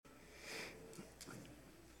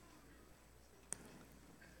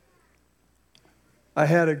I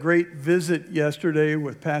had a great visit yesterday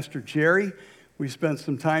with Pastor Jerry. We spent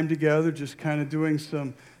some time together just kind of doing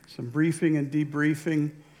some briefing and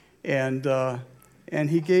debriefing, and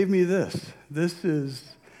he gave me this. This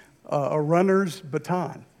is a runner's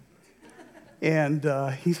baton. And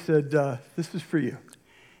he said, this is for you.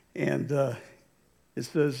 And it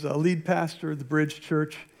says, lead pastor of the Bridge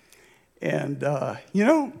Church. And,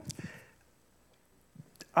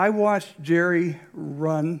 I watched Jerry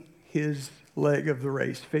run his leg of the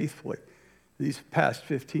race faithfully these past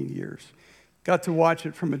 15 years. Got to watch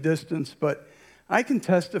it from a distance, but I can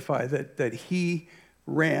testify that he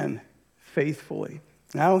ran faithfully.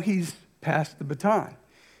 Now he's passed the baton.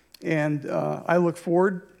 And I look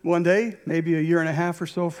forward one day, maybe a year and a half or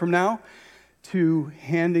so from now, to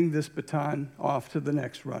handing this baton off to the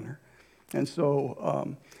next runner. And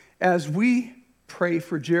so as we pray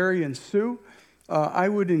for Jerry and Sue, I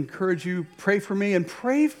would encourage you, pray for me and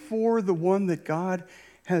pray for the one that God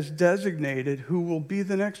has designated who will be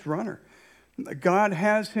the next runner. God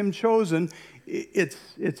has him chosen.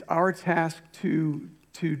 It's our task to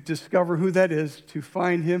discover who that is, to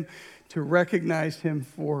find him, to recognize him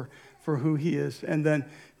for who he is, and then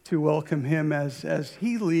to welcome him as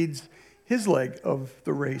he leads his leg of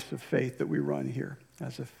the race of faith that we run here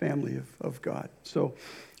as a family of God. So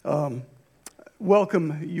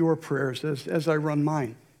welcome your prayers as I run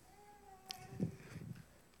mine.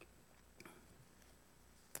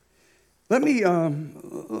 Let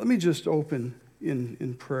me just open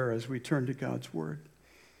in prayer as we turn to God's word.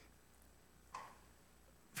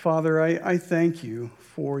 Father, I thank you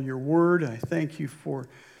for your word. I thank you for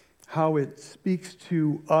how it speaks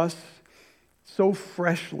to us so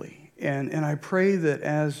freshly. And I pray that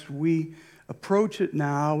as we approach it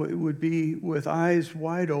now, it would be with eyes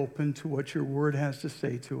wide open to what your word has to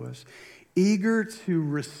say to us, eager to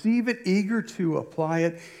receive it, eager to apply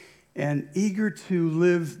it, and eager to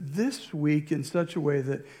live this week in such a way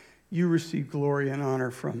that you receive glory and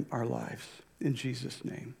honor from our lives. In Jesus'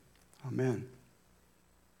 name, amen.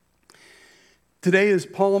 Today is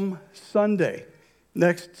Palm Sunday.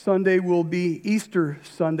 Next Sunday will be Easter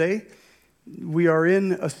Sunday. We are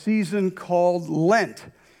in a season called Lent.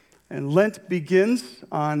 And Lent begins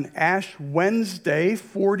on Ash Wednesday,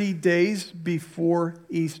 40 days before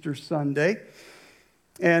Easter Sunday.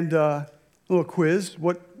 And a little quiz,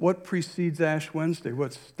 what precedes Ash Wednesday?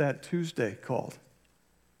 What's that Tuesday called?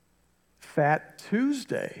 Fat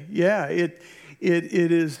Tuesday. Yeah, it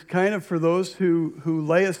is kind of for those who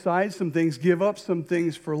lay aside some things, give up some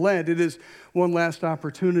things for Lent. It is one last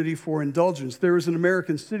opportunity for indulgence. There is an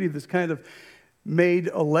American city that's kind of made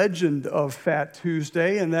a legend of Fat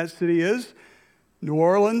Tuesday, and that city is New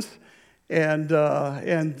Orleans. And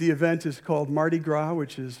the event is called Mardi Gras,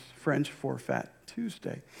 which is French for Fat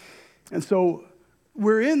Tuesday. And so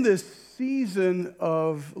we're in this season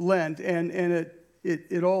of Lent, and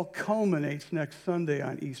it all culminates next Sunday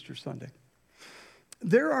on Easter Sunday.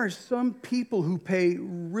 There are some people who pay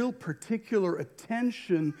real particular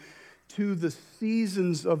attention to the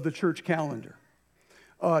seasons of the church calendar,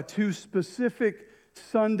 to specific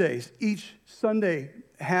Sundays. Each Sunday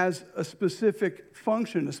has a specific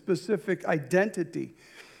function, a specific identity.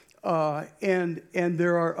 And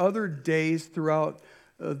there are other days throughout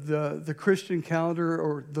the Christian calendar,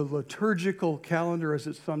 or the liturgical calendar as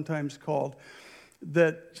it's sometimes called,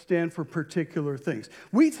 that stand for particular things.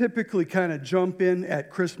 We typically kind of jump in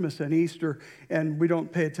at Christmas and Easter, and we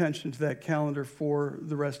don't pay attention to that calendar for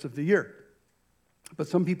the rest of the year. But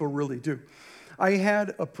some people really do. I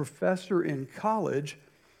had a professor in college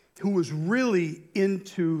who was really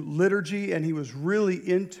into liturgy, and he was really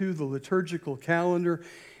into the liturgical calendar,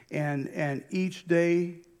 and each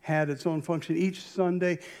day had its own function. Each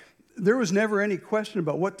Sunday, there was never any question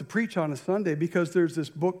about what to preach on a Sunday, because there's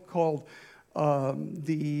this book called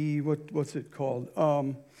what's it called?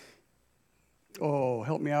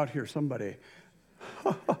 Help me out here, somebody.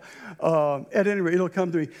 At any rate, it'll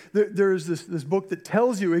come to me. There's this book that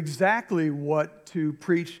tells you exactly what to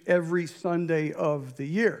preach every Sunday of the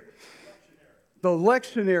year. The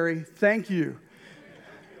lectionary, thank you.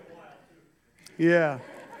 Yeah,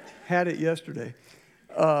 had it yesterday.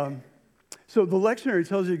 So the lectionary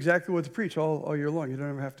tells you exactly what to preach all year long. You don't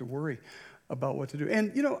ever have to worry about what to do.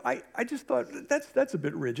 And, I just thought that's a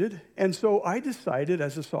bit rigid. And so I decided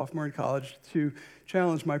as a sophomore in college to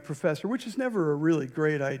challenge my professor, which is never a really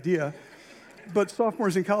great idea. But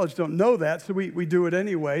sophomores in college don't know that, so we do it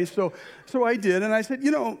anyway. So I did, and I said,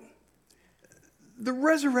 the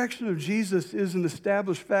resurrection of Jesus is an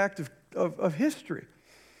established fact of history.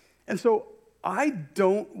 And so I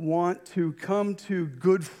don't want to come to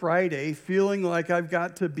Good Friday feeling like I've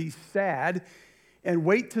got to be sad and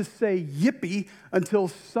wait to say yippee until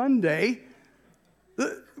Sunday.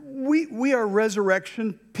 We are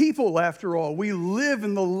resurrection people, after all. We live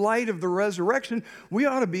in the light of the resurrection. We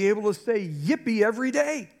ought to be able to say yippee every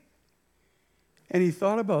day. And he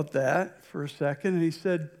thought about that for a second, and he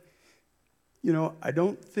said, I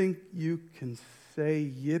don't think you can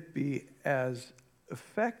say yippee as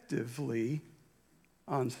effectively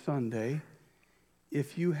on Sunday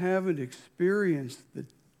if you haven't experienced the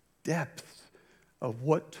depths of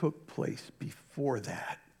what took place before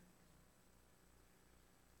that.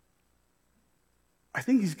 I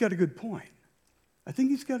think he's got a good point.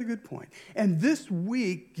 And this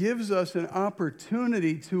week gives us an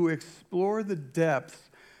opportunity to explore the depths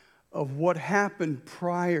of what happened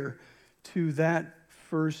prior to that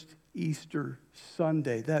first Easter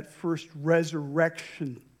Sunday, that first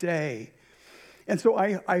resurrection day. And so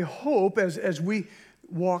I hope as we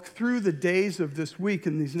walk through the days of this week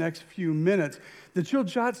in these next few minutes, that you'll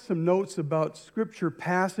jot some notes about scripture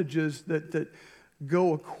passages that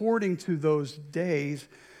go according to those days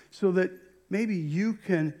so that maybe you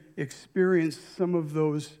can experience some of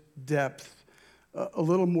those depths a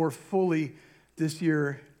little more fully this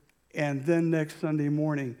year. And then next Sunday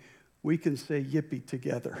morning, we can say yippee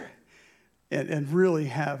together and really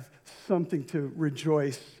have something to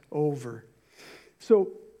rejoice over.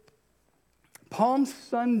 So Palm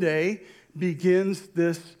Sunday begins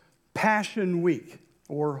this Passion Week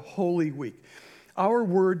or Holy Week. Our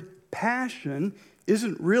word passion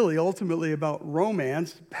isn't really ultimately about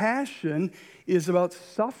romance. Passion is about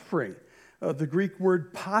suffering. The Greek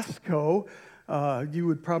word pascho, you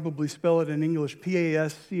would probably spell it in English,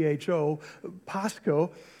 P-A-S-C-H-O,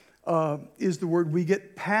 pascho, is the word we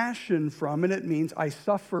get passion from, and it means I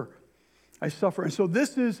suffer. And so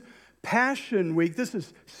this is Passion Week. This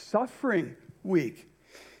is Suffering Week.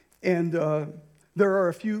 And there are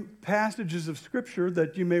a few passages of Scripture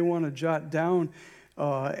that you may want to jot down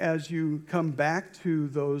as you come back to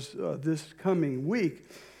those this coming week.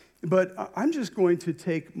 But I'm just going to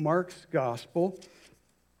take Mark's Gospel,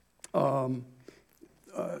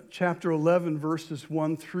 chapter 11, verses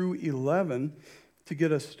 1 through 11, to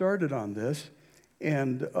get us started on this.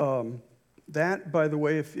 And that, by the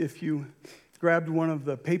way, if you grabbed one of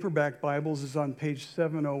the paperback Bibles, is on page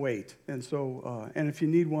 708. And so, and if you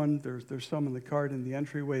need one, there's some in the cart in the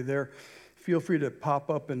entryway there. Feel free to pop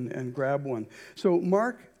up and grab one. So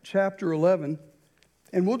Mark chapter 11,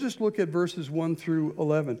 and we'll just look at verses 1 through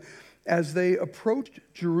 11. As they approached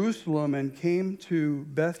Jerusalem and came to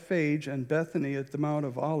Bethphage and Bethany at the Mount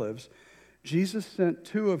of Olives, Jesus sent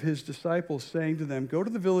two of his disciples, saying to them, "Go to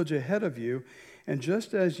the village ahead of you, and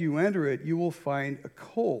just as you enter it, you will find a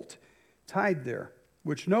colt tied there,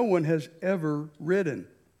 which no one has ever ridden.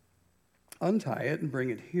 Untie it and bring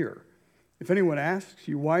it here. If anyone asks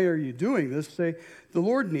you, 'Why are you doing this?' say, 'The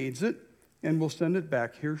Lord needs it, and we'll send it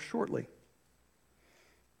back here shortly.'"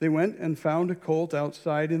 They went and found a colt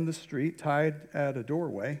outside in the street, tied at a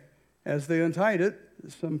doorway. As they untied it,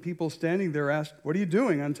 some people standing there asked, "What are you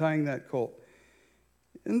doing untying that colt?"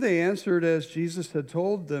 And they answered as Jesus had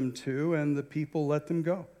told them to, and the people let them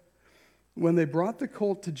go. When they brought the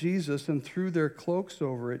colt to Jesus and threw their cloaks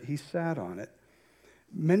over it, he sat on it.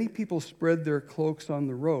 Many people spread their cloaks on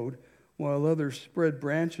the road, while others spread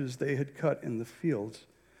branches they had cut in the fields.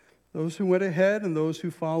 Those who went ahead and those who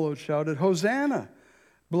followed shouted, "Hosanna!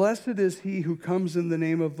 Blessed is he who comes in the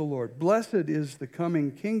name of the Lord. Blessed is the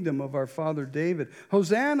coming kingdom of our father David.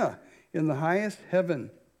 Hosanna in the highest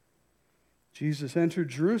heaven." Jesus entered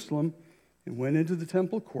Jerusalem and went into the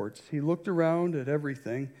temple courts. He looked around at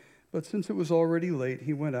everything, but since it was already late,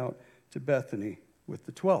 he went out to Bethany with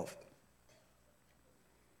the 12.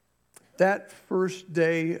 That first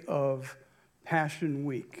day of Passion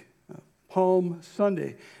Week, Palm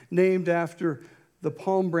Sunday, named after the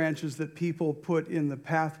palm branches that people put in the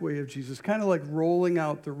pathway of Jesus, kind of like rolling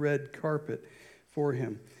out the red carpet for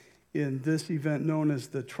him in this event known as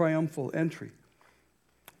the triumphal entry.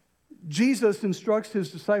 Jesus instructs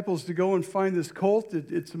his disciples to go and find this colt.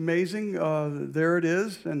 It's amazing. There it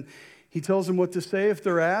is. And he tells them what to say if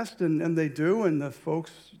they're asked, and they do, and the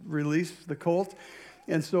folks release the colt.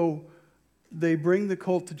 And so they bring the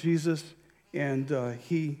colt to Jesus, and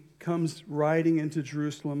he comes riding into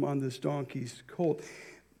Jerusalem on this donkey's colt.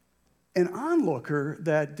 An onlooker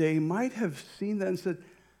that day might have seen that and said,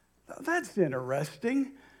 "That's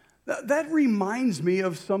interesting. That reminds me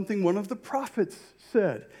of something one of the prophets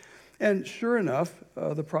said." And sure enough,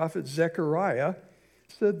 the prophet Zechariah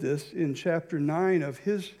said this in chapter 9 of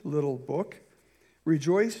his little book.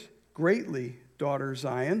 "Rejoice greatly, daughter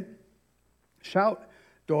Zion. Shout,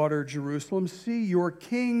 daughter Jerusalem. See, your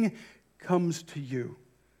king comes to you.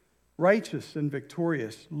 righteous and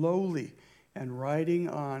victorious, lowly, and riding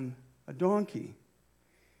on a donkey,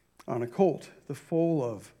 on a colt, the foal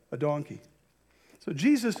of a donkey. So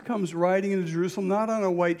Jesus comes riding into Jerusalem, not on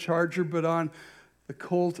a white charger, but on the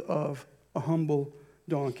colt of a humble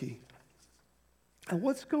donkey. And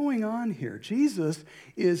what's going on here? Jesus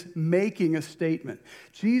is making a statement.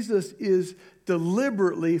 Jesus is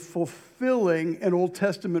deliberately fulfilling an Old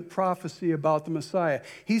Testament prophecy about the Messiah.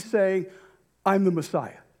 He's saying, I'm the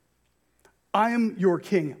Messiah. I am your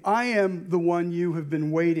king. I am the one you have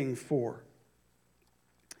been waiting for.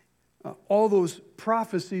 All those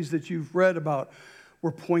prophecies that you've read about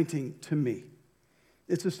were pointing to me.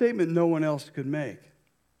 It's a statement no one else could make.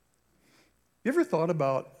 You ever thought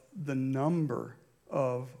about the number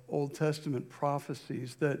of Old Testament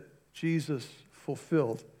prophecies that Jesus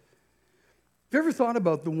fulfilled? Have you ever thought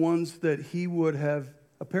about the ones that he would have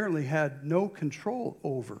apparently had no control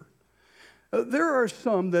over? There are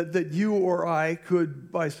some that you or I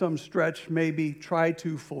could, by some stretch, maybe try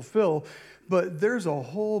to fulfill, but there's a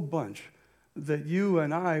whole bunch that you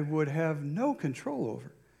and I would have no control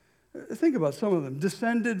over. Think about some of them.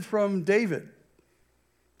 Descended from David.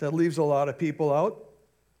 That leaves a lot of people out.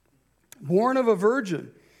 Born of a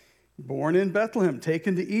virgin. Born in Bethlehem.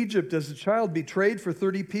 Taken to Egypt as a child. Betrayed for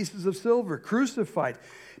 30 pieces of silver. Crucified.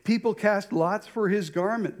 People cast lots for his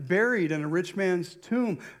garment. Buried in a rich man's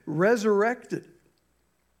tomb. Resurrected.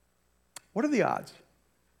 What are the odds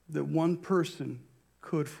that one person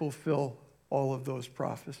could fulfill all of those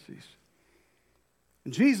prophecies?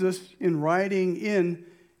 And Jesus, in riding in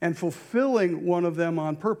and fulfilling one of them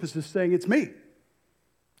on purpose, is saying, it's me.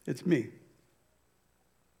 It's me.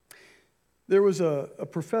 There was a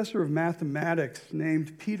professor of mathematics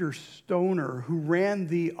named Peter Stoner who ran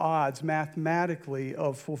the odds mathematically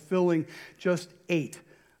of fulfilling just 8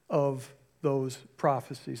 of those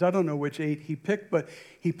prophecies. I don't know which 8 he picked, but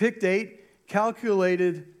he picked 8,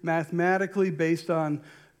 calculated mathematically based on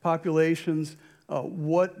populations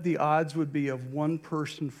what the odds would be of one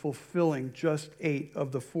person fulfilling just 8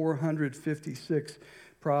 of the 456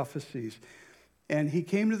 prophecies. And he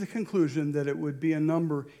came to the conclusion that it would be a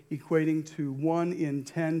number equating to 1 in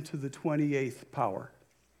 10 to the 28th power.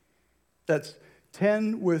 That's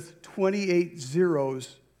 10 with 28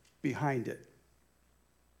 zeros behind it.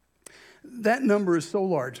 That number is so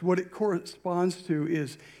large. What it corresponds to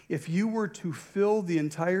is if you were to fill the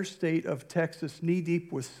entire state of Texas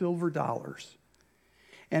knee-deep with silver dollars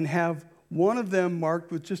and have one of them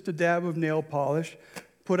marked with just a dab of nail polish,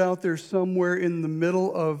 put out there somewhere in the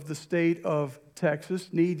middle of the state of Texas,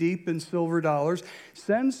 knee-deep in silver dollars,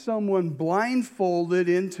 send someone blindfolded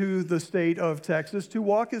into the state of Texas to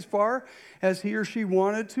walk as far as he or she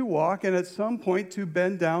wanted to walk, and at some point to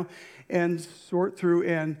bend down and sort through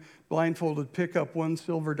and blindfolded pick up one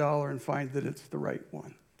silver dollar and find that it's the right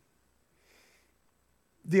one.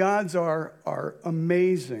 The odds are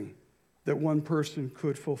amazing that one person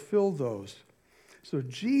could fulfill those. So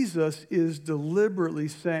Jesus is deliberately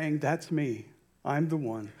saying, that's me. I'm the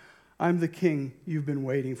one. I'm the king you've been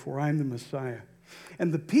waiting for. I'm the Messiah.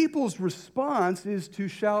 And the people's response is to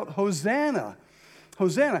shout, Hosanna,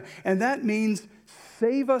 Hosanna. And that means,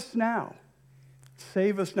 save us now.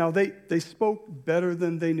 Save us now. They spoke better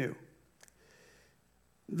than they knew.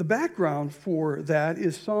 The background for that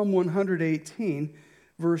is Psalm 118,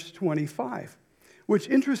 verse 25, which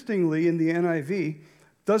interestingly in the NIV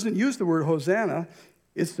doesn't use the word Hosanna.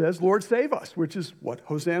 It says, Lord, save us, which is what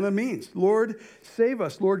Hosanna means. Lord, save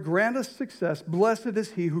us. Lord, grant us success. Blessed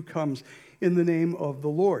is he who comes in the name of the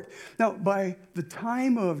Lord. Now, by the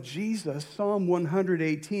time of Jesus, Psalm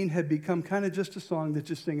 118 had become kind of just a song that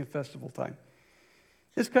you sing at festival time.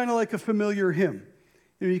 It's kind of like a familiar hymn.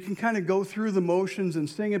 You know, you can kind of go through the motions and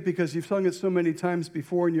sing it because you've sung it so many times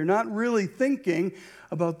before, and you're not really thinking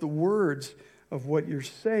about the words of what you're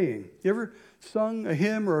saying. You ever sung a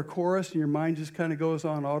hymn or a chorus and your mind just kind of goes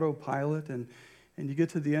on autopilot and you get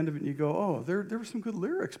to the end of it and you go, oh, there were some good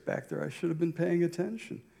lyrics back there. I should have been paying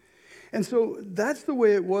attention. And so that's the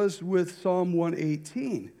way it was with Psalm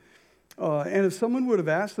 118. And if someone would have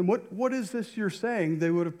asked them, what is this you're saying?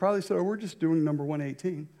 They would have probably said, oh, we're just doing number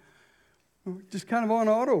 118. We're just kind of on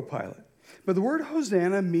autopilot. But the word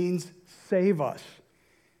Hosanna means save us.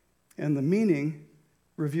 And the meaning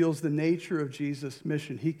reveals the nature of Jesus'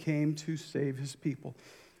 mission. He came to save his people,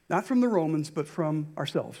 not from the Romans, but from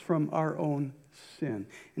ourselves, from our own sin.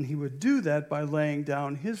 And he would do that by laying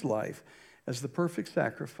down his life as the perfect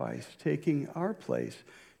sacrifice, taking our place,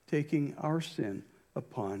 taking our sin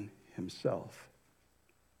upon himself.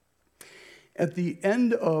 At the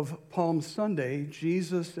end of Palm Sunday,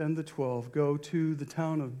 Jesus and the 12 go to the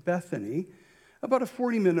town of Bethany, about a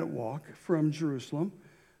 40-minute walk from Jerusalem.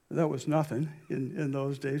 That was nothing in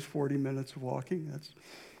those days, 40 minutes of walking. That's,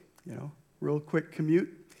 real quick commute.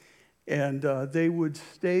 And they would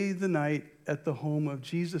stay the night at the home of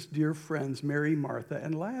Jesus' dear friends, Mary, Martha,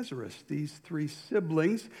 and Lazarus, these three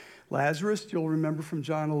siblings. Lazarus, you'll remember from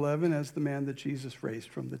John 11, as the man that Jesus raised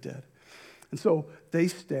from the dead. And so they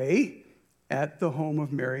stay at the home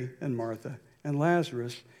of Mary and Martha and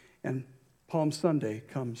Lazarus, and Palm Sunday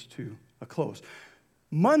comes to a close.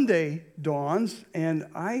 Monday dawns, and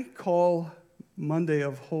I call Monday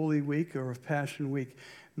of Holy Week or of Passion Week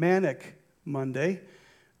Manic Monday,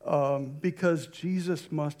 because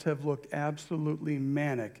Jesus must have looked absolutely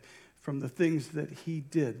manic from the things that he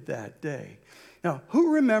did that day. Now,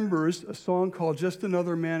 who remembers a song called Just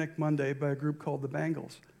Another Manic Monday by a group called the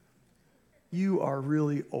Bangles? You are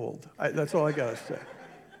really old. That's all I got to say.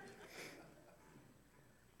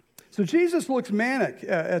 So Jesus looks manic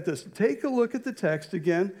at this. Take a look at the text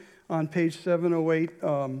again on page 708,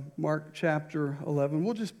 Mark chapter 11.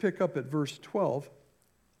 We'll just pick up at verse 12.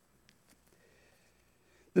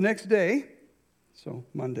 The next day, so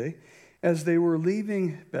Monday, as they were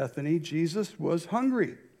leaving Bethany, Jesus was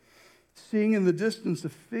hungry. Seeing in the distance a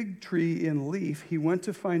fig tree in leaf, he went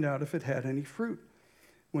to find out if it had any fruit.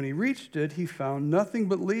 When he reached it, he found nothing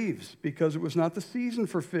but leaves, because it was not the season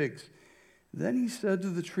for figs. Then he said to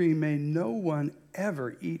the tree, "May no one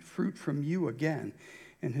ever eat fruit from you again."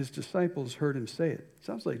 And his disciples heard him say it.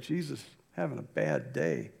 Sounds like Jesus having a bad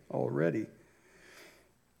day already.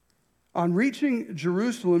 On reaching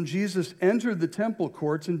Jerusalem, Jesus entered the temple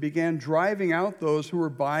courts and began driving out those who were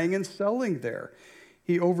buying and selling there.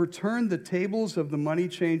 He overturned the tables of the money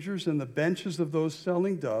changers and the benches of those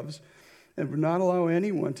selling doves, and would not allow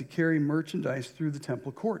anyone to carry merchandise through the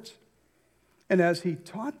temple courts. And as he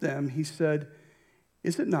taught them, he said,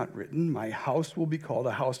 "Is it not written, 'My house will be called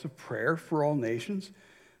a house of prayer for all nations'?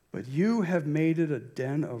 But you have made it a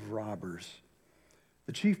den of robbers."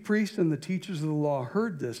 The chief priests and the teachers of the law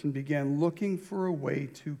heard this and began looking for a way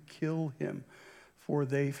to kill him, for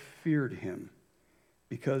they feared him,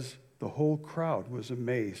 because the whole crowd was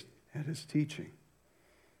amazed at his teaching.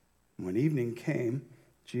 When evening came,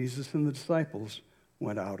 Jesus and the disciples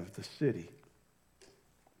went out of the city.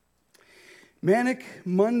 Manic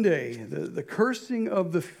Monday, the cursing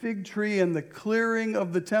of the fig tree and the clearing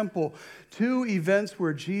of the temple, two events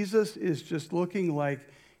where Jesus is just looking like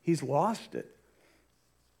he's lost it.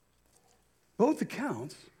 Both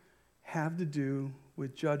accounts have to do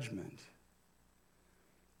with judgment.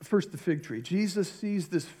 First, the fig tree. Jesus sees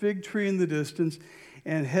this fig tree in the distance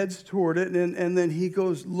and heads toward it, and then he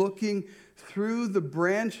goes looking through the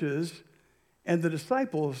branches, and the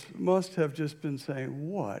disciples must have just been saying,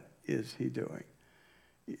 "What is he doing?"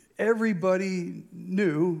 Everybody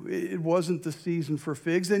knew it wasn't the season for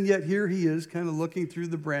figs, and yet here he is kind of looking through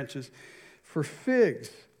the branches for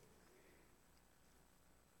figs.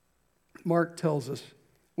 Mark tells us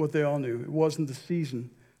what they all knew. It wasn't the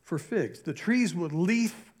season for figs. The trees would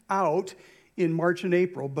leaf out in March and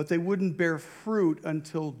April, but they wouldn't bear fruit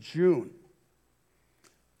until June.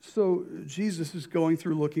 So Jesus is going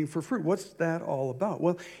through looking for fruit. What's that all about?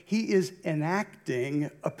 Well, he is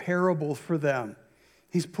enacting a parable for them.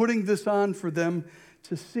 He's putting this on for them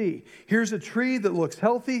to see. Here's a tree that looks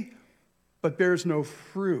healthy, but bears no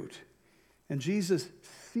fruit. And Jesus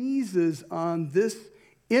seizes on this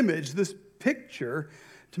image, this picture,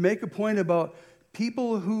 to make a point about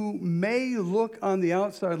people who may look on the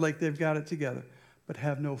outside like they've got it together, but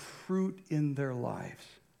have no fruit in their lives.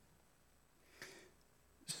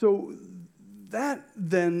 So that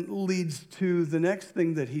then leads to the next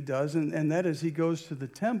thing that he does, and that is he goes to the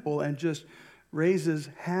temple and just raises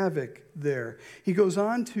havoc there. He goes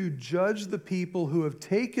on to judge the people who have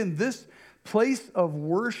taken this place of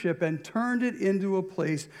worship and turned it into a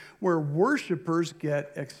place where worshipers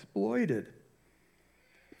get exploited.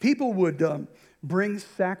 People would bring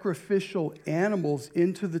sacrificial animals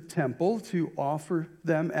into the temple to offer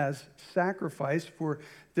them as sacrifice for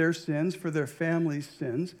their sins, for their family's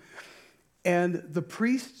sins. And the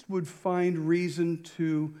priests would find reason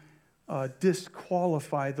to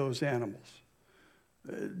disqualify those animals.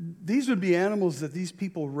 These would be animals that these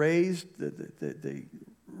people raised, that they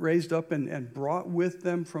raised up and brought with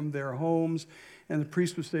them from their homes. And the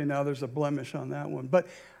priest would say, "Now there's a blemish on that one. But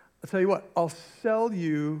I'll tell you what, I'll sell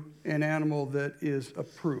you an animal that is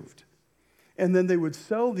approved." And then they would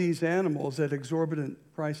sell these animals at exorbitant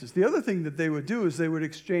prices. The other thing that they would do is they would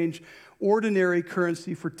exchange ordinary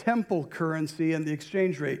currency for temple currency, and the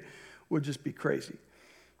exchange rate would just be crazy.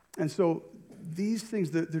 And so these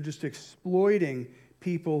things, they're just exploiting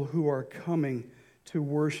people who are coming to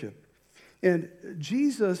worship. And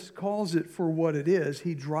Jesus calls it for what it is.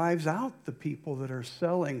 He drives out the people that are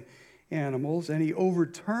selling animals, and he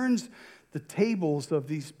overturns the tables of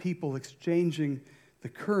these people exchanging the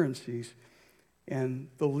currencies. And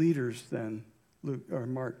the leaders then,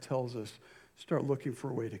 Mark tells us, start looking for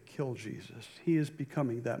a way to kill Jesus. He is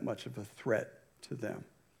becoming that much of a threat to them.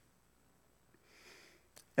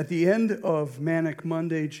 At the end of Manic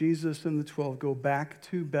Monday, Jesus and the 12 go back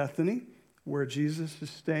to Bethany, where Jesus is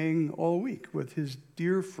staying all week with his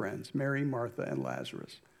dear friends, Mary, Martha, and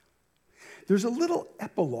Lazarus. There's a little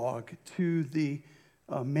epilogue to the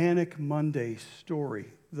Manic Monday story,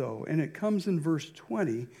 though, and it comes in verse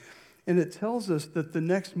 20, and it tells us that the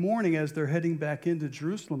next morning, as they're heading back into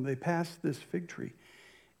Jerusalem, they pass this fig tree,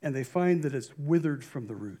 and they find that it's withered from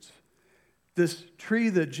the roots. This tree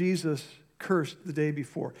that Jesus cursed the day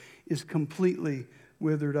before is completely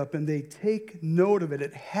withered up, and they take note of it.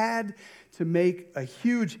 It had to make a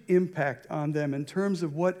huge impact on them in terms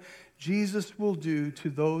of what Jesus will do to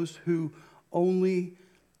those who only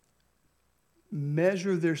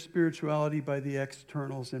measure their spirituality by the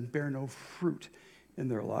externals and bear no fruit in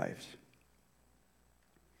their lives.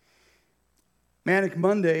 Manic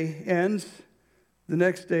Monday ends. The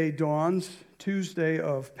next day dawns, Tuesday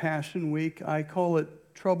of Passion Week. I call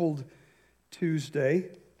it Troubled Tuesday.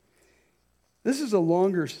 This is a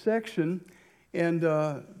longer section, and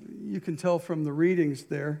you can tell from the readings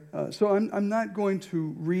there. So I'm not going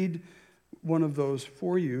to read one of those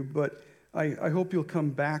for you, but I hope you'll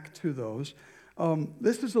come back to those.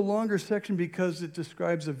 This is a longer section because it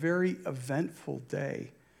describes a very eventful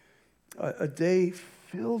day, a day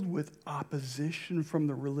filled with opposition from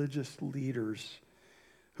the religious leaders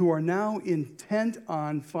who are now intent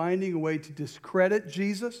on finding a way to discredit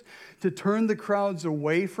Jesus, to turn the crowds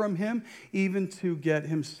away from him, even to get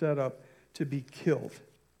him set up to be killed.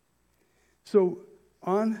 So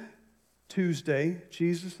on Tuesday,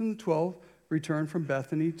 Jesus and the 12 return from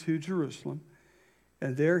Bethany to Jerusalem,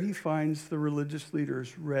 and there he finds the religious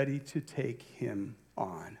leaders ready to take him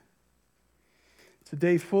on. It's a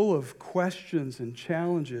day full of questions and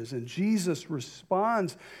challenges, and Jesus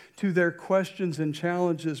responds to their questions and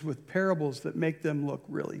challenges with parables that make them look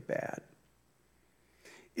really bad.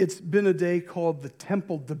 It's been a day called the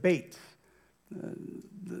temple debates,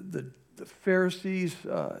 the Pharisees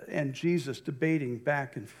and Jesus debating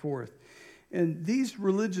back and forth. And these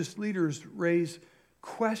religious leaders raise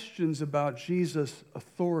questions about Jesus'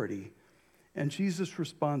 authority, and Jesus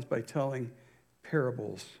responds by telling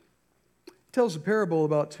parables. He tells a parable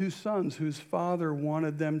about two sons whose father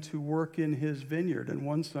wanted them to work in his vineyard, and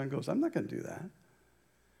one son goes, I'm not going to do that.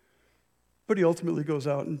 But he ultimately goes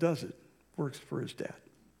out and does it, works for his dad.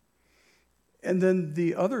 And then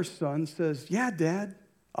the other son says, yeah, Dad,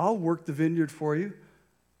 I'll work the vineyard for you,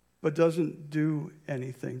 but doesn't do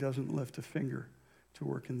anything, doesn't lift a finger to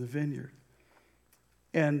work in the vineyard.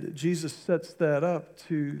 And Jesus sets that up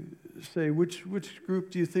to say, which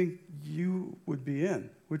group do you think you would be in?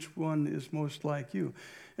 Which one is most like you?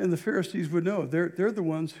 And the Pharisees would know. They're the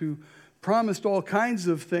ones who promised all kinds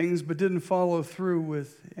of things but didn't follow through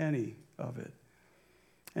with any of it.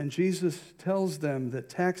 And Jesus tells them that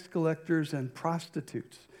tax collectors and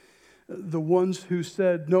prostitutes, the ones who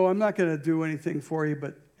said, no, I'm not going to do anything for you,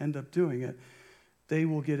 but end up doing it, they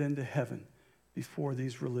will get into heaven before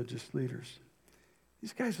these religious leaders.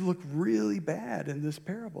 These guys look really bad in this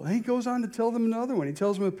parable. And he goes on to tell them another one. He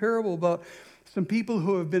tells them a parable about some people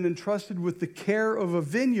who have been entrusted with the care of a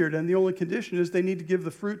vineyard, and the only condition is they need to give the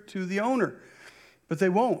fruit to the owner. But they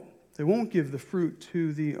won't. They won't give the fruit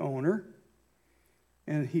to the owner.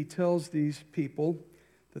 And he tells these people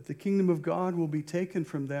that the kingdom of God will be taken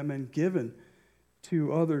from them and given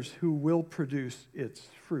to others who will produce its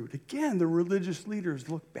fruit. Again, the religious leaders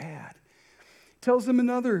look bad. Tells them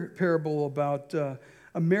another parable about a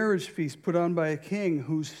marriage feast put on by a king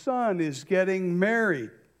whose son is getting married.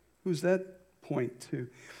 Who's that point to?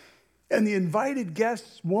 And the invited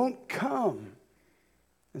guests won't come.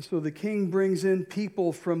 And so the king brings in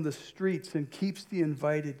people from the streets and keeps the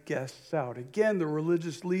invited guests out. Again, the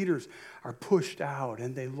religious leaders are pushed out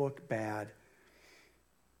and they look bad.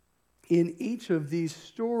 In each of these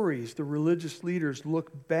stories, the religious leaders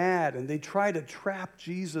look bad and they try to trap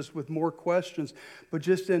Jesus with more questions, but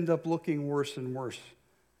just end up looking worse and worse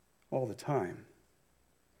all the time.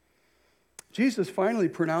 Jesus finally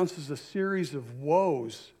pronounces a series of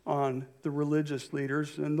woes on the religious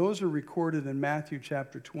leaders, and those are recorded in Matthew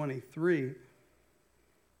chapter 23.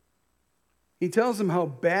 He tells them how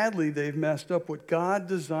badly they've messed up what God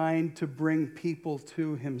designed to bring people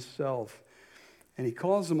to himself. And he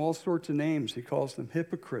calls them all sorts of names. He calls them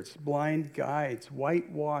hypocrites, blind guides,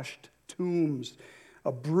 whitewashed tombs,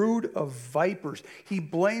 a brood of vipers. He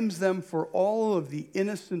blames them for all of the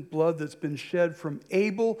innocent blood that's been shed from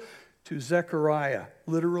Abel to Zechariah,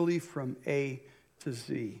 literally from A to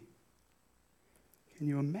Z. Can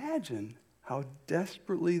you imagine how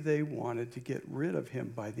desperately they wanted to get rid of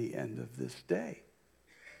him by the end of this day?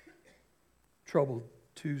 Troubled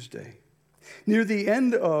Tuesday. Near the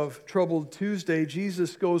end of Troubled Tuesday,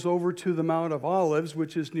 Jesus goes over to the Mount of Olives,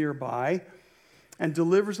 which is nearby, and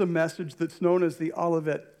delivers a message that's known as the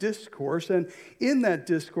Olivet Discourse. And in that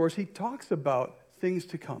discourse, he talks about things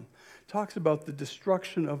to come, talks about the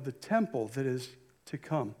destruction of the temple that is to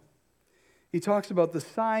come. He talks about the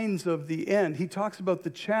signs of the end. He talks about the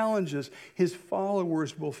challenges his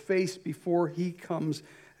followers will face before he comes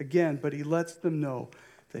again. But he lets them know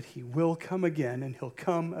that he will come again, and he'll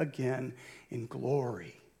come again in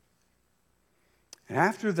glory. And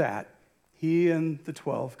after that, he and the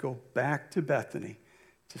 12 go back to Bethany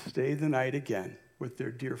to stay the night again with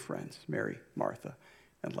their dear friends, Mary, Martha,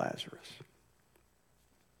 and Lazarus.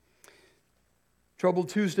 Troubled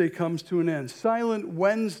Tuesday comes to an end. Silent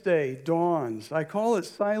Wednesday dawns. I call it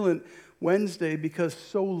Silent Wednesday because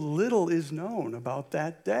so little is known about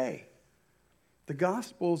that day. The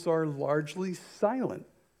Gospels are largely silent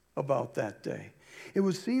about that day. It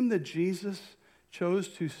would seem that Jesus chose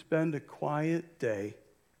to spend a quiet day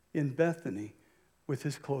in Bethany with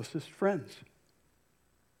his closest friends,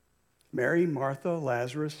 Mary, Martha,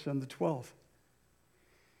 Lazarus, and the 12.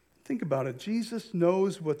 Think about it. Jesus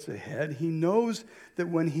knows what's ahead. He knows that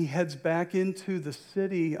when he heads back into the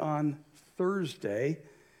city on Thursday,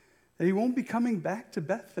 that he won't be coming back to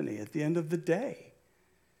Bethany at the end of the day.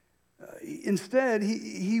 Instead,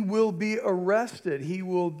 he will be arrested. He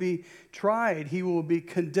will be tried. He will be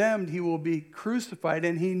condemned. He will be crucified,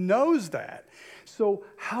 and he knows that. So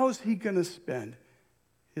how's he going to spend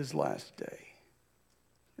his last day?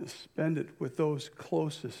 He'll spend it with those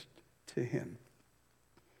closest to him.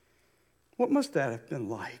 What must that have been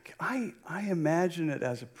like? I imagine it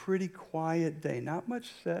as a pretty quiet day. Not much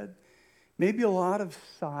said. Maybe a lot of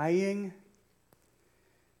sighing.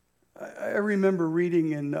 I remember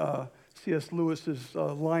reading in C.S. Lewis's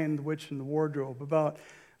Lion, the Witch, and the Wardrobe about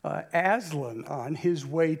Aslan on his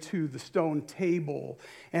way to the stone table,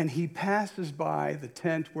 and he passes by the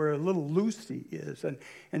tent where little Lucy is,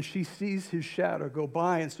 and she sees his shadow go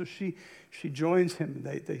by, and so she joins him,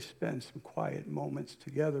 and they spend some quiet moments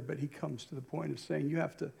together, but he comes to the point of saying, you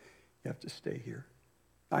have to stay here.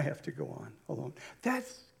 I have to go on alone.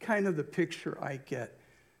 That's kind of the picture I get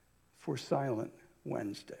for Silent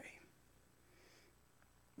Wednesday.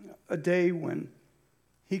 A day when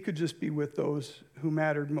he could just be with those who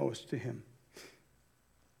mattered most to him.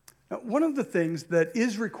 Now, one of the things that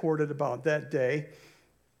is recorded about that day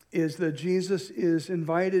is that Jesus is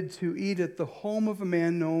invited to eat at the home of a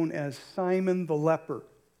man known as Simon the leper.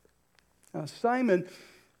 Now, Simon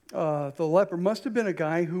the leper must have been a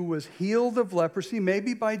guy who was healed of leprosy,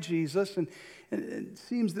 maybe by Jesus, and it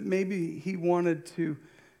seems that maybe he wanted to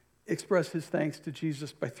express his thanks to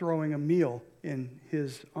Jesus by throwing a meal in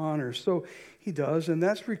his honor. So he does, and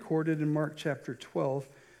that's recorded in Mark chapter 12.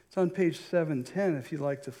 It's on page 710 if you'd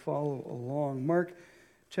like to follow along. Mark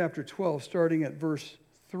chapter 12, starting at verse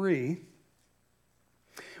 3.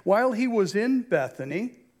 While he was in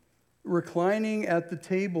Bethany, reclining at the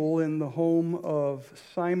table in the home of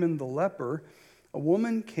Simon the leper, a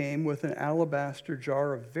woman came with an alabaster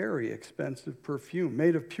jar of very expensive perfume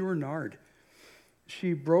made of pure nard.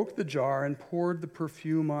 She broke the jar and poured the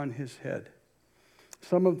perfume on his head.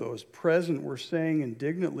 Some of those present were saying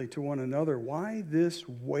indignantly to one another, "Why this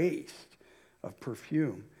waste of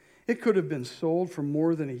perfume? It could have been sold for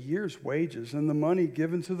more than a year's wages and the money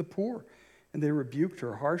given to the poor." And they rebuked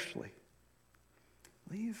her harshly.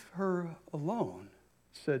 "Leave her alone,"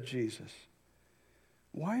 said Jesus.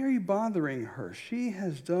 "Why are you bothering her? She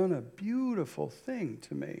has done a beautiful thing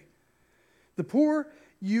to me. The poor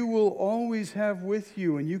you will always have with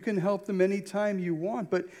you, and you can help them anytime you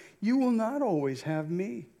want, but you will not always have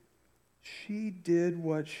me. She did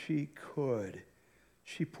what she could.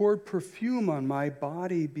 She poured perfume on my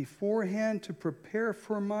body beforehand to prepare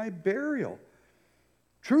for my burial.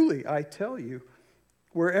 Truly, I tell you,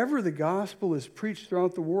 wherever the gospel is preached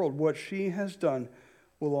throughout the world, what she has done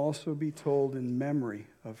will also be told in memory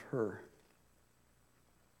of her."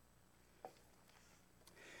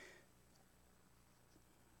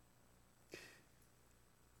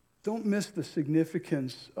 Don't miss the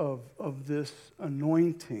significance of this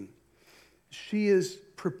anointing. She is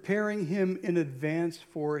preparing him in advance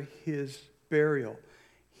for his burial.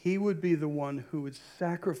 He would be the one who would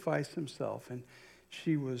sacrifice himself, and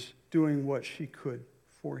she was doing what she could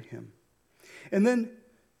for him. And then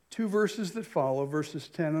Two verses that follow, verses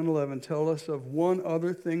 10 and 11, tell us of one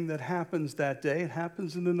other thing that happens that day. It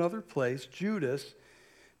happens in another place. Judas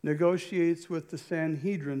negotiates with the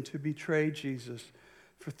Sanhedrin to betray Jesus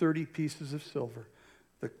for 30 pieces of silver,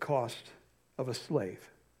 the cost of a slave.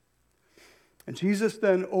 And Jesus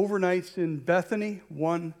then overnights in Bethany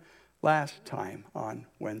one last time on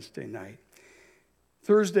Wednesday night.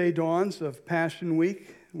 Thursday dawns of Passion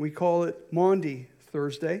Week. We call it Maundy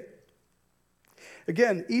Thursday.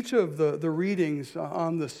 Again, each of the readings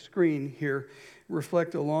on the screen here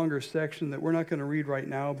reflect a longer section that we're not going to read right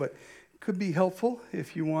now, but could be helpful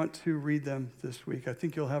if you want to read them this week. I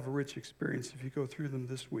think you'll have a rich experience if you go through them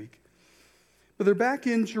this week. But they're back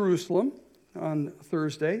in Jerusalem on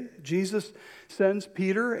Thursday. Jesus sends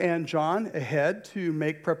Peter and John ahead to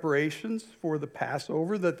make preparations for the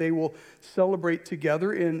Passover that they will celebrate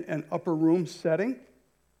together in an upper room setting.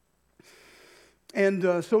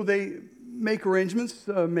 And so they make arrangements,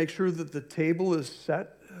 make sure that the table is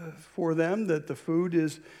set for them, that the food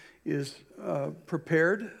is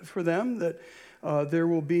prepared for them, that there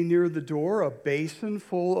will be near the door a basin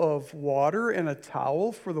full of water and a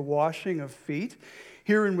towel for the washing of feet.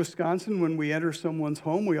 Here in Wisconsin, when we enter someone's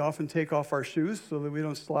home, we often take off our shoes so that we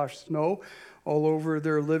don't slosh snow all over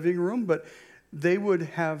their living room, but they would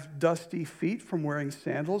have dusty feet from wearing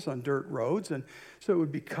sandals on dirt roads, and so it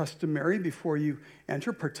would be customary before you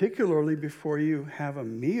enter, particularly before you have a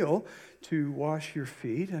meal, to wash your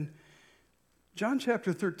feet. And John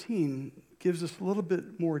chapter 13 gives us a little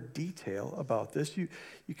bit more detail about this. You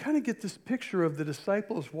kind of get this picture of the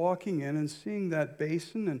disciples walking in and seeing that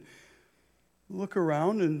basin and look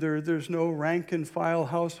around, and there's no rank and file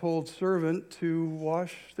household servant to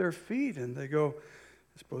wash their feet. And they go,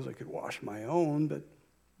 I suppose I could wash my own, but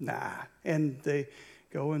nah. And they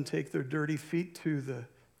go and take their dirty feet to the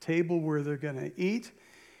table where they're going to eat.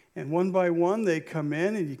 And one by one, they come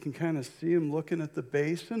in, and you can kind of see them looking at the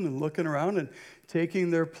basin and looking around and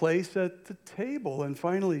taking their place at the table. And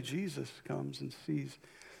finally, Jesus comes and sees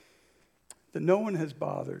that no one has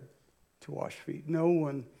bothered to wash feet. No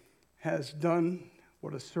one has done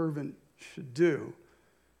what a servant should do.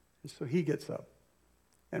 And so he gets up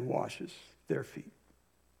and washes their feet.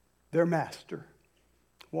 Their master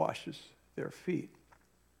washes their feet.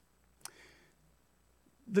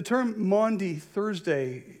 The term Maundy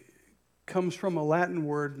Thursday comes from a Latin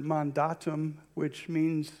word, mandatum, which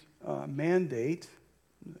means mandate,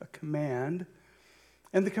 a command.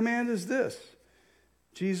 And the command is this.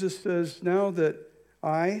 Jesus says, now that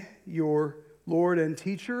I, your Lord and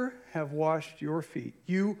teacher, have washed your feet,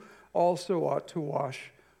 you also ought to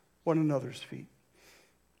wash one another's feet.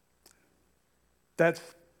 That's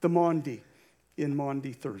the Maundy in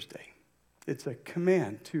Maundy Thursday. It's a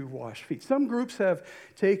command to wash feet. Some groups have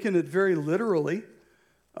taken it very literally,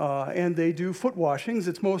 and they do foot washings.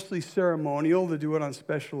 It's mostly ceremonial. They do it on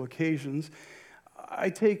special occasions. I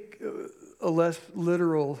take a less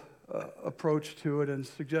literal approach to it and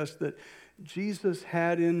suggest that Jesus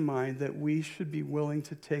had in mind that we should be willing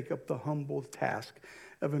to take up the humble task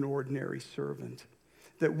of an ordinary servant,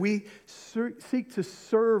 that we seek to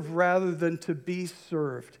serve rather than to be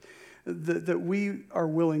served, that we are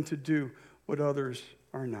willing to do what others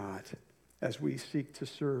are not as we seek to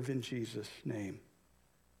serve in Jesus' name.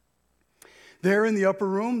 There in the upper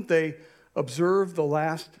room, they observe the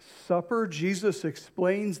Last Supper. Jesus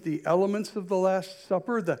explains the elements of the Last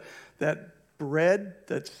Supper, that bread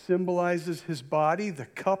that symbolizes his body, the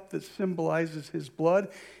cup that symbolizes his blood.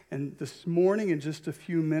 And this morning, in just a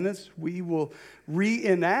few minutes, we will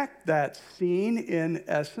reenact that scene in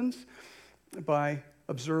essence by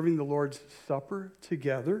observing the Lord's Supper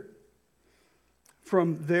together.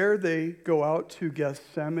 From there, they go out to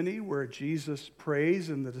Gethsemane, where Jesus prays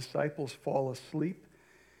and the disciples fall asleep.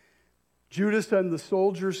 Judas and the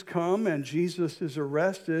soldiers come, and Jesus is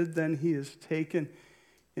arrested. Then he is taken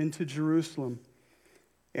into Jerusalem.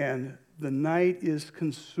 And the night is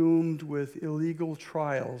consumed with illegal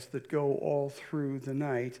trials that go all through the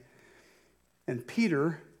night. And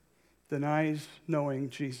Peter denies knowing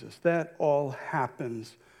Jesus. That all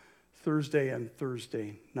happens Thursday and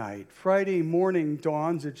Thursday night. Friday morning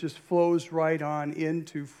dawns. It just flows right on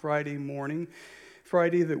into Friday morning.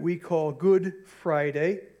 Friday that we call Good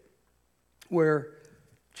Friday, where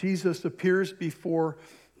Jesus appears before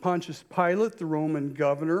Pontius Pilate, the Roman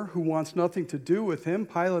governor, who wants nothing to do with him.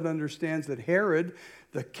 Pilate understands that Herod,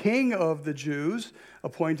 the king of the Jews,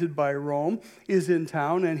 appointed by Rome, is in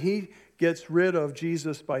town, and he gets rid of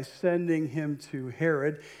Jesus by sending him to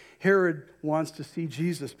Herod. Herod wants to see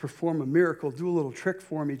Jesus perform a miracle. Do a little trick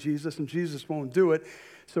for me, Jesus, and Jesus won't do it.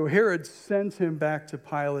 So Herod sends him back to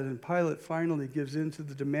Pilate, and Pilate finally gives in to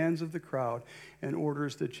the demands of the crowd and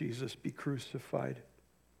orders that Jesus be crucified.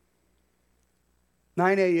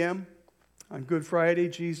 9 a.m. on Good Friday,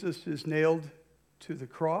 Jesus is nailed to the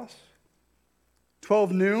cross.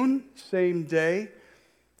 12 noon, same day,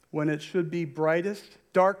 when it should be brightest,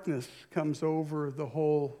 darkness comes over the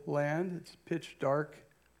whole land. It's pitch dark.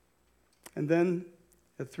 And then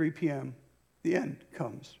at 3 p.m., the end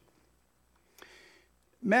comes.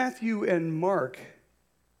 Matthew and Mark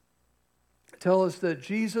tell us that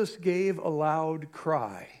Jesus gave a loud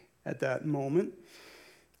cry at that moment.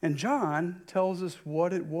 And John tells us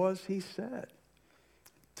what it was he said.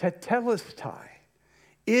 Tetelestai.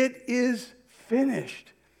 It is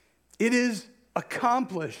finished. It is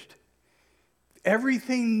accomplished.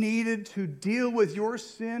 Everything needed to deal with your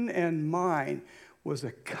sin and mine was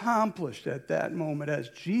accomplished at that moment as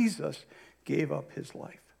Jesus gave up his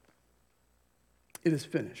life. It is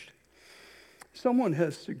finished. Someone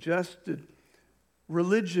has suggested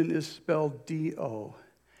religion is spelled D-O.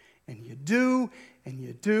 And you do, and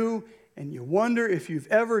you do, and you wonder if you've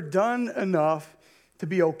ever done enough to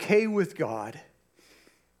be okay with God.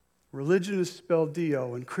 Religion is spelled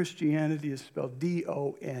D-O, and Christianity is spelled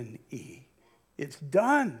D-O-N-E. It's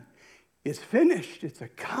done. It's finished. It's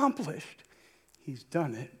accomplished. He's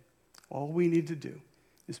done it. All we need to do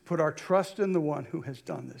is put our trust in the one who has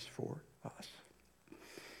done this for us.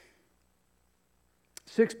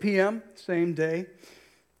 6 p.m., same day,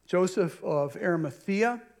 Joseph of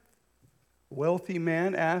Arimathea, wealthy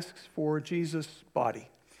man, asks for Jesus' body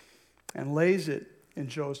and lays it in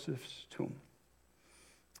Joseph's tomb.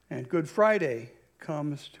 And Good Friday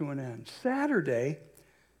comes to an end. Saturday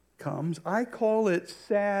comes. I call it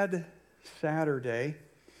Sad Saturday.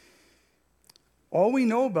 All we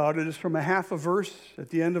know about it is from a half a verse at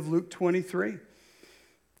the end of Luke 23.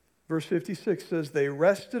 Verse 56 says, they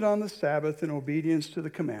rested on the Sabbath in obedience to the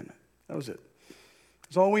commandment. That was it.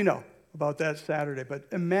 That's all we know about that Saturday. But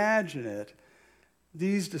imagine it.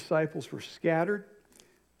 These disciples were scattered.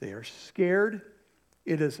 They are scared.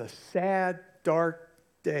 It is a sad, dark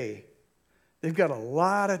day. They've got a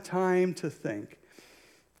lot of time to think.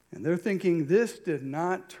 And they're thinking, this did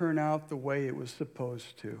not turn out the way it was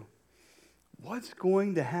supposed to. What's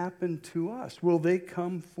going to happen to us? Will they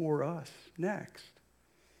come for us next?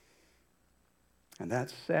 And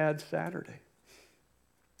that's Sad Saturday.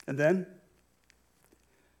 And then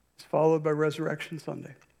it's followed by Resurrection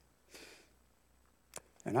Sunday.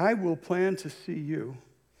 And I will plan to see you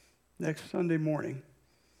next Sunday morning,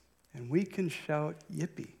 and we can shout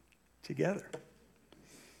yippee together.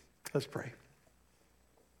 Let's pray.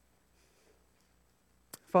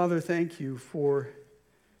 Father, thank you for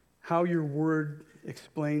how your word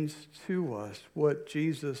explains to us what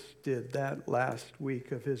Jesus did that last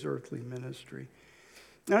week of his earthly ministry.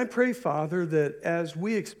 And I pray, Father, that as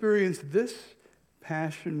we experience this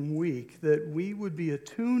Passion Week, that we would be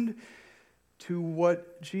attuned to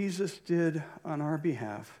what Jesus did on our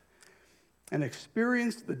behalf and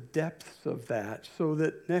experience the depths of that so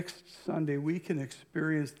that next Sunday we can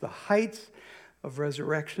experience the heights of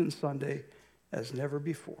Resurrection Sunday as never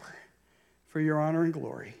before. For your honor and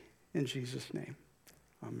glory, in Jesus' name,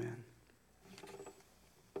 amen.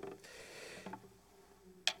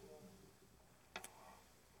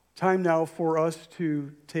 Time now for us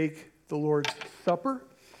to take the Lord's Supper.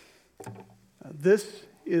 This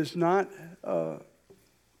is not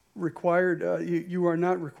required. You are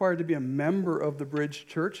not required to be a member of the Bridge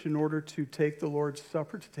Church in order to take the Lord's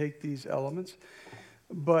Supper, to take these elements.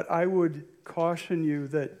 But I would caution you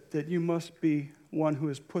that you must be one who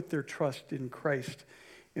has put their trust in Christ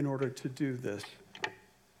in order to do this.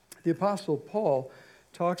 The Apostle Paul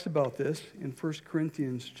talks about this in 1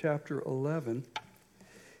 Corinthians chapter 11.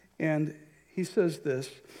 And he says this,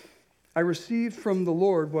 I received from the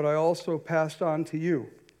Lord what I also passed on to you.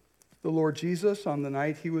 The Lord Jesus, on the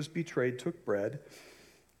night he was betrayed, took bread.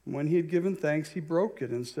 And when he had given thanks, he broke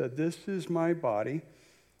it and said, this is my body,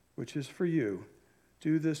 which is for you.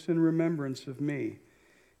 Do this in remembrance of me.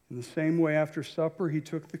 In the same way, after supper, he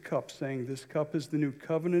took the cup, saying, this cup is the new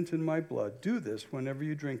covenant in my blood. Do this whenever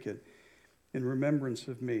you drink it in remembrance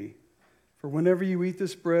of me. For whenever you eat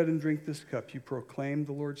this bread and drink this cup, you proclaim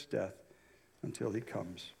the Lord's death until he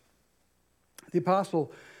comes. The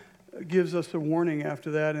apostle gives us a warning after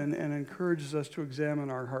that and encourages us to examine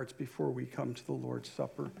our hearts before we come to the Lord's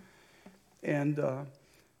Supper and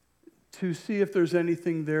to see if there's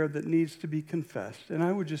anything there that needs to be confessed. And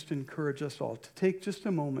I would just encourage us all to take just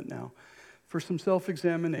a moment now for some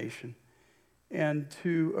self-examination and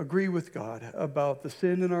to agree with God about the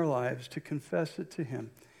sin in our lives, to confess it to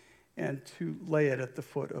him, and to lay it at the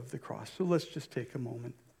foot of the cross. So let's just take a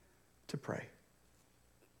moment to pray.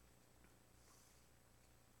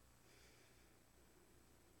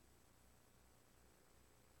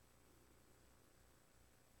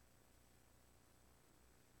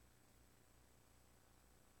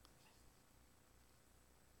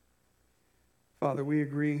 Father, we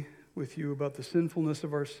agree with you about the sinfulness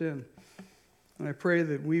of our sin. And I pray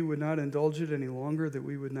that we would not indulge it any longer, that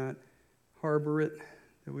we would not harbor it,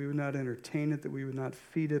 that we would not entertain it, that we would not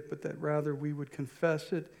feed it, but that rather we would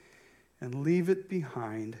confess it and leave it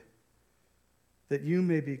behind, that you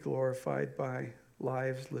may be glorified by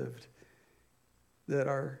lives lived that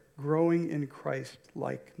are growing in Christ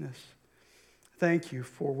likeness. Thank you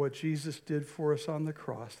for what Jesus did for us on the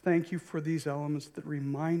cross. Thank you for these elements that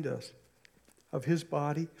remind us of his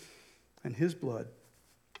body and his blood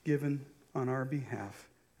given on our behalf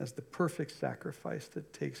as the perfect sacrifice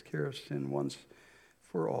that takes care of sin once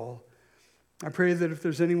for all. I pray that if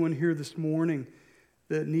there's anyone here this morning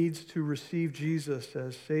that needs to receive Jesus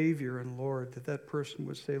as Savior and Lord, that person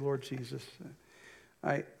would say, Lord Jesus,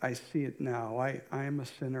 I see it now. I am a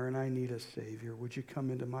sinner and I need a Savior. Would you come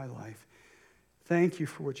into my life? Thank you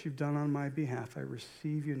for what you've done on my behalf. I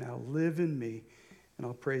receive you now. Live in me, and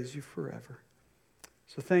I'll praise you forever.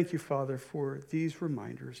 So thank you, Father, for these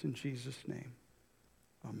reminders in Jesus' name.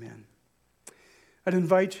 Amen. I'd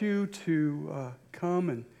invite you to come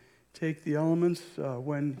and take the elements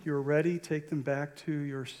when you're ready. Take them back to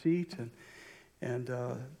your seat, and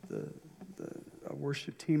the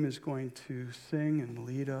worship team is going to sing and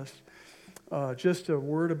lead us. Just a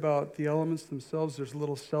word about the elements themselves. There's a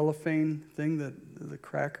little cellophane thing that the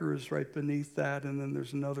cracker is right beneath that, and then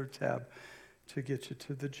there's another tab to get you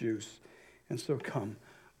to the juice. And so come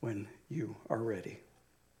when you are ready.